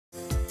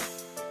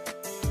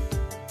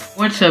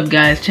What's up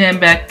guys, today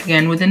I'm back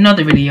again with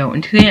another video,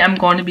 and today I'm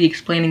going to be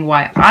explaining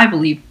why I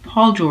believe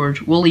Paul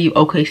George will leave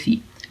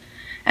OKC.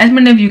 As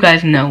many of you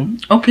guys know,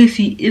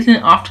 OKC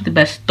isn't off to the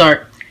best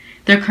start.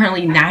 They're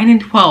currently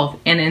 9-12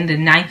 and in the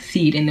 9th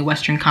seed in the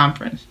Western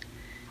Conference.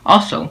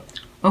 Also,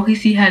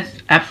 OKC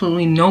has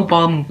absolutely no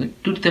ball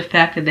movement due to the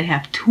fact that they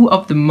have two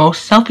of the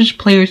most selfish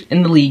players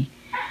in the league,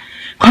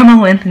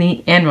 Carmelo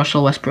Anthony and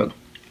Russell Westbrook.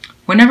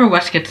 Whenever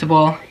West gets the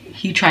ball,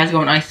 he tries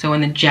going ISO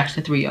and then jacks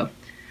the three up.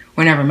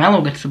 Whenever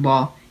Melo gets the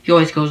ball, he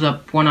always goes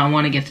up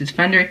one-on-one against his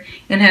defender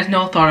and has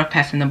no thought of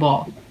passing the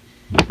ball.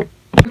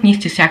 He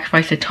needs to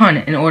sacrifice a ton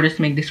in order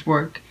to make this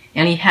work,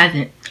 and he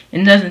hasn't.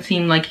 It doesn't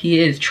seem like he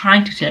is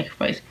trying to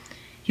sacrifice.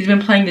 He's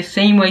been playing the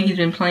same way he's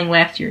been playing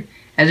last year,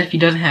 as if he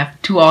doesn't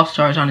have two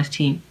All-Stars on his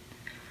team.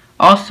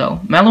 Also,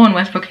 Melo and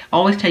Westbrook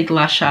always take the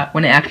last shot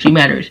when it actually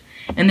matters,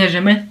 and there's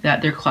a myth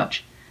that they're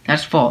clutch.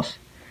 That's false.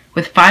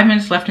 With 5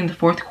 minutes left in the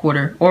fourth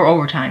quarter, or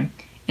overtime,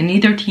 and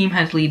neither team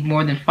has lead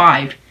more than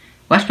 5,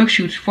 Westbrook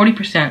shoots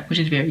 40%, which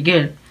is very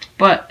good,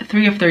 but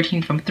 3 of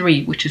 13 from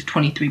 3, which is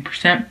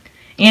 23%,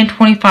 and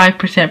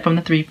 25% from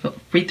the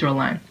free throw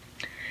line.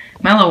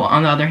 Melo,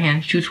 on the other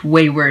hand, shoots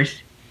way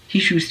worse. He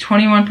shoots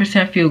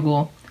 21% field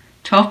goal,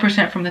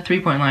 12% from the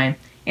three-point line,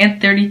 and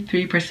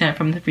 33%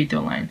 from the free throw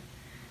line.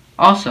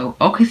 Also,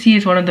 OKC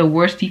is one of the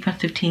worst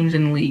defensive teams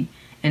in the league,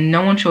 and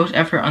no one shows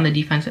effort on the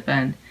defensive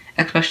end,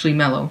 especially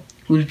Melo,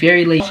 who is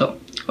very lazy. Also,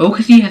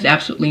 OKC has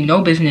absolutely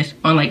no business,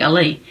 unlike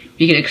LA.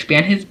 He could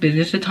expand his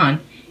business a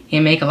ton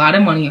and make a lot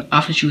of money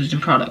off the shoes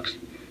and products.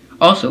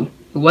 Also,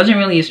 it wasn't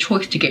really his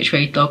choice to get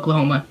traded to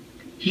Oklahoma.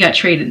 He got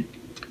traded.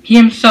 He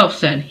himself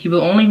said he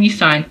will only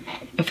re-sign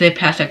if they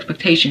pass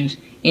expectations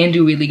and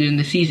do really good in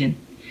the season,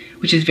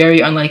 which is very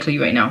unlikely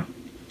right now.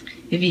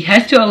 If he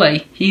heads to LA,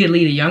 he could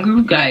lead a young group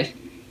of guys,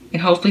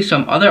 and hopefully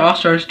some other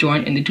All-Stars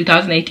join in the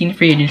 2018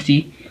 free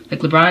agency,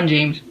 like LeBron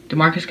James,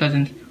 DeMarcus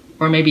Cousins,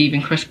 or maybe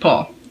even Chris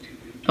Paul.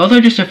 Those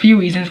are just a few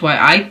reasons why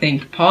I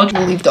think Paul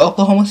will leave the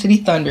Oklahoma City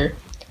Thunder.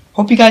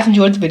 Hope you guys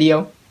enjoyed the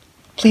video.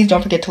 Please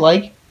don't forget to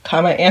like,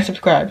 comment, and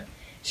subscribe.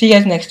 See you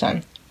guys next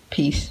time.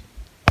 Peace.